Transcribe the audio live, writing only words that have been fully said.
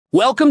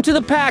Welcome to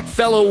the pack,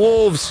 fellow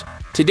wolves!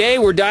 Today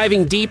we're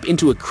diving deep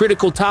into a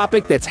critical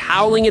topic that's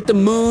howling at the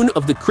moon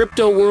of the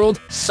crypto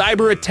world,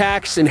 cyber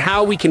attacks, and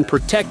how we can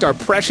protect our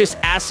precious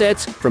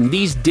assets from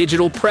these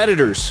digital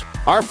predators.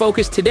 Our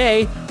focus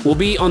today will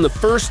be on the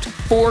first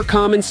 4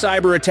 common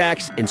cyber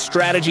attacks and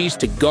strategies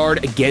to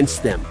guard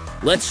against them.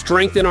 Let's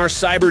strengthen our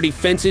cyber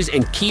defenses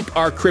and keep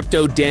our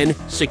crypto den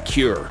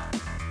secure.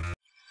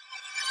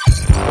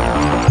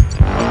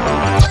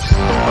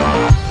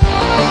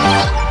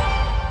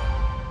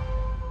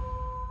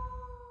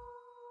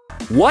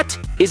 What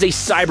is a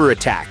cyber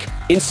attack?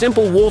 In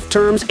simple wolf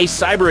terms, a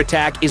cyber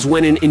attack is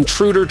when an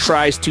intruder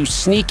tries to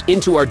sneak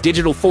into our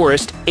digital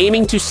forest,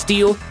 aiming to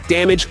steal,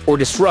 damage, or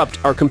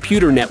disrupt our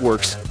computer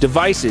networks,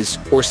 devices,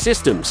 or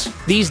systems.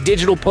 These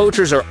digital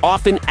poachers are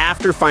often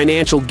after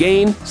financial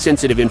gain,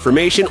 sensitive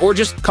information, or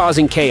just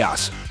causing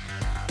chaos.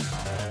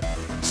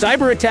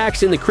 Cyber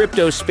attacks in the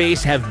crypto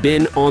space have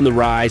been on the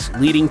rise,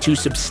 leading to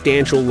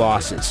substantial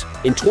losses.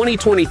 In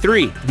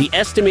 2023, the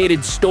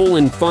estimated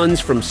stolen funds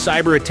from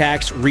cyber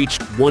attacks reached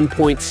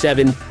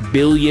 $1.7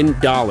 billion,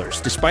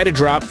 despite a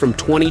drop from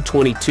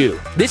 2022.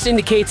 This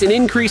indicates an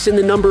increase in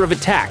the number of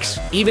attacks,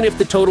 even if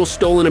the total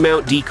stolen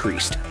amount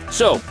decreased.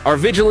 So, our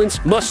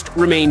vigilance must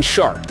remain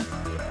sharp.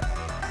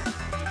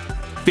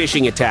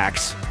 Phishing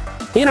attacks.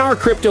 In our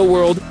crypto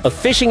world, a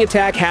phishing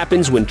attack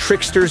happens when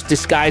tricksters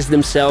disguise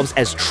themselves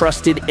as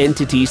trusted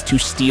entities to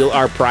steal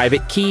our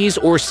private keys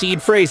or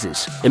seed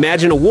phrases.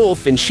 Imagine a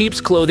wolf in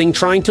sheep's clothing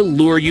trying to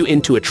lure you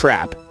into a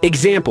trap.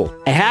 Example,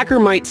 a hacker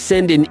might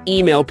send an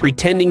email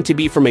pretending to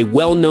be from a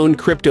well-known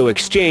crypto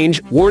exchange,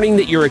 warning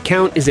that your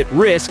account is at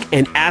risk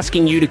and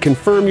asking you to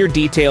confirm your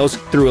details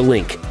through a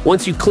link.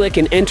 Once you click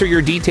and enter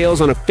your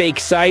details on a fake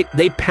site,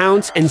 they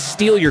pounce and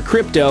steal your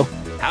crypto.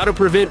 How to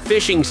prevent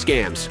phishing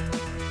scams?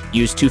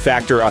 Use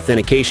two-factor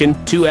authentication,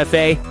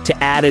 2FA,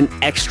 to add an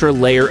extra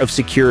layer of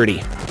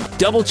security.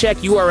 Double-check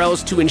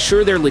URLs to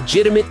ensure they're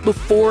legitimate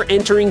before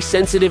entering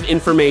sensitive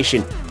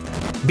information.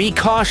 Be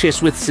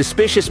cautious with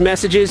suspicious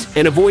messages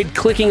and avoid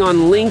clicking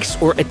on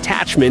links or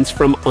attachments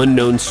from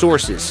unknown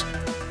sources.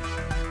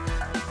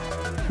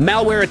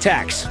 Malware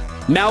attacks.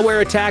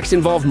 Malware attacks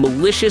involve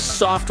malicious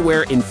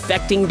software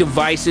infecting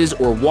devices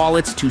or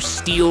wallets to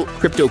steal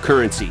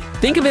cryptocurrency.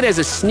 Think of it as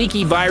a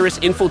sneaky virus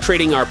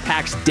infiltrating our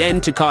pack's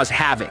den to cause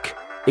havoc.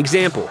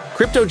 Example,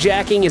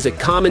 cryptojacking is a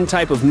common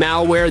type of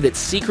malware that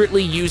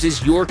secretly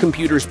uses your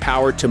computer's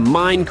power to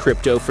mine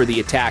crypto for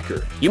the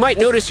attacker. You might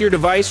notice your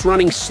device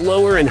running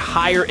slower and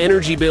higher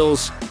energy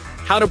bills.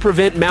 How to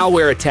prevent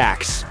malware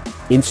attacks?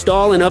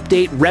 Install and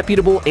update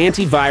reputable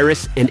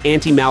antivirus and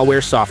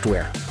anti-malware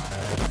software.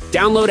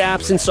 Download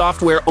apps and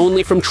software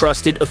only from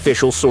trusted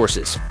official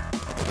sources.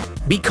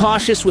 Be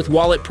cautious with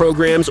wallet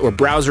programs or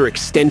browser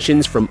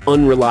extensions from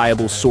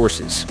unreliable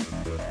sources.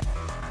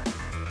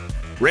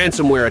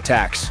 Ransomware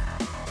attacks.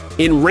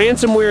 In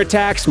ransomware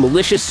attacks,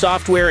 malicious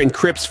software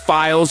encrypts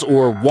files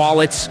or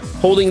wallets,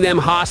 holding them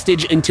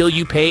hostage until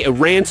you pay a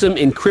ransom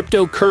in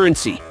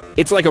cryptocurrency.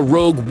 It's like a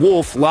rogue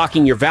wolf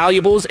locking your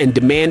valuables and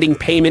demanding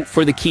payment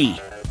for the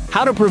key.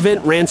 How to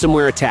prevent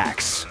ransomware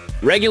attacks?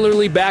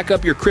 Regularly back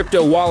up your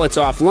crypto wallets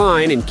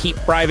offline and keep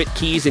private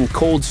keys in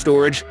cold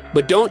storage,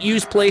 but don't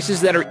use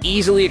places that are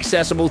easily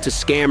accessible to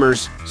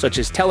scammers, such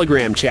as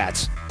Telegram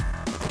chats.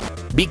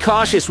 Be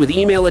cautious with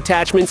email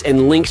attachments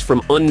and links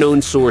from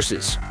unknown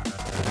sources.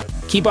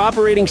 Keep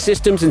operating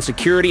systems and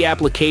security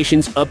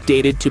applications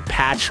updated to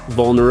patch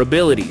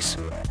vulnerabilities.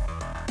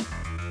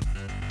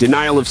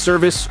 Denial of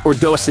service or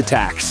DOS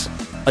attacks.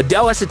 A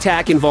DOS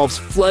attack involves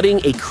flooding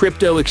a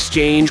crypto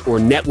exchange or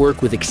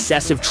network with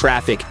excessive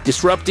traffic,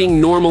 disrupting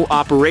normal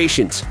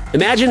operations.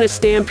 Imagine a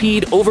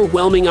stampede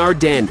overwhelming our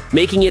den,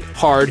 making it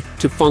hard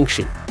to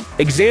function.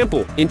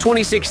 Example, in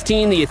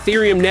 2016, the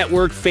Ethereum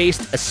network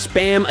faced a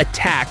spam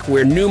attack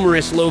where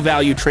numerous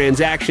low-value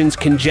transactions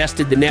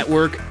congested the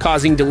network,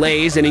 causing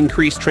delays and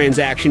increased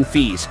transaction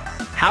fees.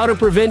 How to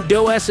prevent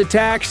DOS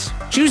attacks?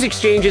 Choose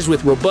exchanges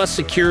with robust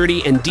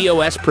security and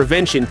DOS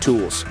prevention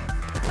tools.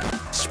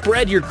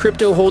 Spread your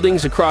crypto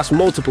holdings across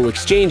multiple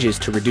exchanges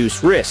to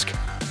reduce risk.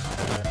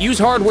 Use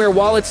hardware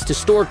wallets to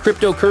store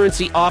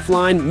cryptocurrency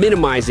offline,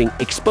 minimizing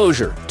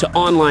exposure to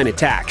online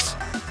attacks.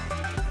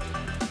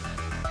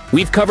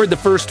 We've covered the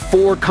first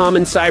 4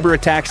 common cyber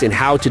attacks and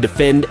how to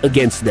defend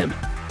against them.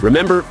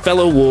 Remember,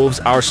 fellow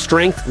wolves, our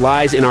strength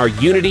lies in our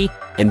unity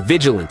and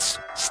vigilance.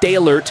 Stay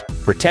alert,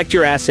 protect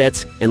your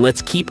assets, and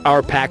let's keep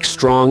our pack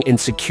strong and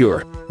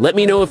secure. Let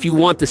me know if you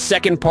want the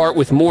second part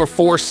with more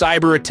 4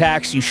 cyber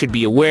attacks you should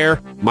be aware.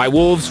 My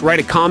wolves, write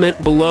a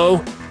comment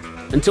below.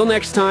 Until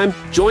next time,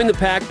 join the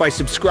pack by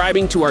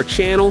subscribing to our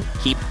channel,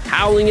 keep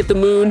howling at the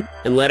moon,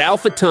 and let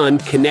Alpha Ton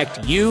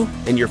connect you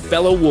and your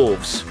fellow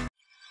wolves.